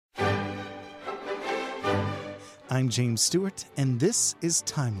I'm James Stewart, and this is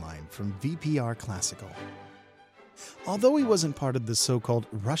Timeline from VPR Classical. Although he wasn't part of the so-called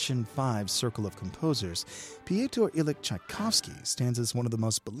Russian Five Circle of Composers, Pyotr Ilyich Tchaikovsky stands as one of the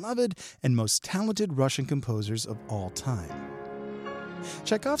most beloved and most talented Russian composers of all time.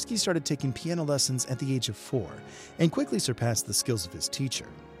 Tchaikovsky started taking piano lessons at the age of 4 and quickly surpassed the skills of his teacher.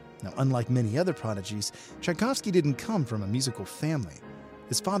 Now, unlike many other prodigies, Tchaikovsky didn't come from a musical family.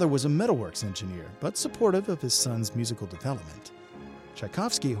 His father was a metalworks engineer, but supportive of his son's musical development.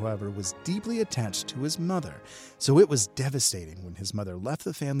 Tchaikovsky, however, was deeply attached to his mother, so it was devastating when his mother left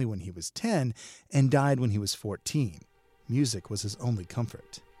the family when he was 10 and died when he was 14. Music was his only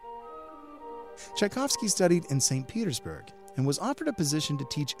comfort. Tchaikovsky studied in St. Petersburg and was offered a position to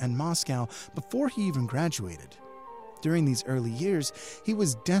teach in Moscow before he even graduated. During these early years, he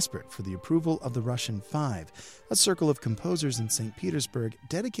was desperate for the approval of the Russian Five, a circle of composers in St. Petersburg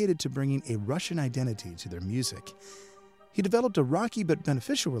dedicated to bringing a Russian identity to their music. He developed a rocky but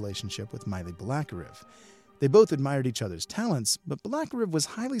beneficial relationship with Maily Balakirev. They both admired each other's talents, but Balakirev was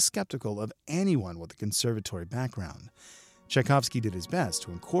highly skeptical of anyone with a conservatory background. Tchaikovsky did his best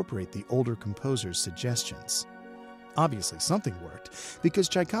to incorporate the older composer's suggestions. Obviously, something worked, because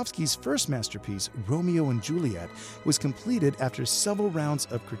Tchaikovsky's first masterpiece, Romeo and Juliet, was completed after several rounds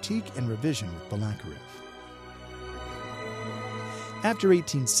of critique and revision with Balakirev. After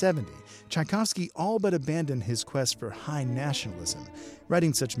 1870, Tchaikovsky all but abandoned his quest for high nationalism,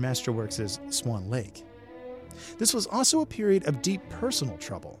 writing such masterworks as Swan Lake. This was also a period of deep personal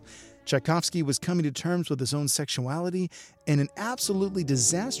trouble. Tchaikovsky was coming to terms with his own sexuality and an absolutely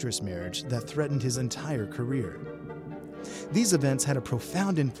disastrous marriage that threatened his entire career. These events had a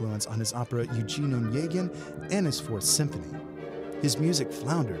profound influence on his opera Eugene Onegin and his Fourth Symphony. His music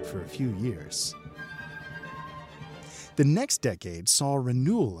floundered for a few years. The next decade saw a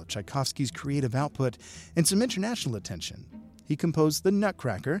renewal of Tchaikovsky's creative output and some international attention. He composed The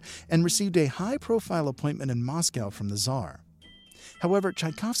Nutcracker and received a high-profile appointment in Moscow from the Tsar. However,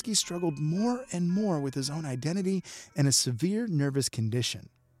 Tchaikovsky struggled more and more with his own identity and a severe nervous condition.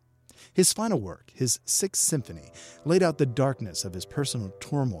 His final work, his Sixth Symphony, laid out the darkness of his personal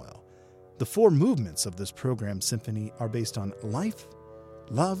turmoil. The 4 movements of this programmed symphony are based on life,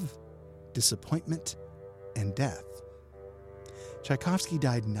 love, disappointment, and death. Tchaikovsky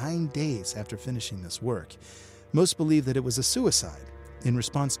died 9 days after finishing this work. Most believe that it was a suicide in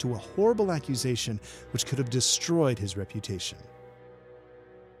response to a horrible accusation which could have destroyed his reputation.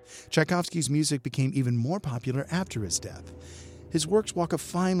 Tchaikovsky's music became even more popular after his death. His works walk a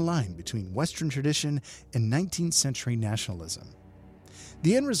fine line between Western tradition and 19th century nationalism.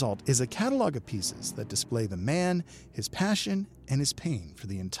 The end result is a catalog of pieces that display the man, his passion, and his pain for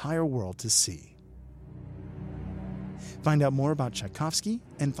the entire world to see. Find out more about Tchaikovsky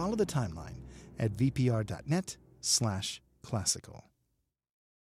and follow the timeline at vpr.net/classical.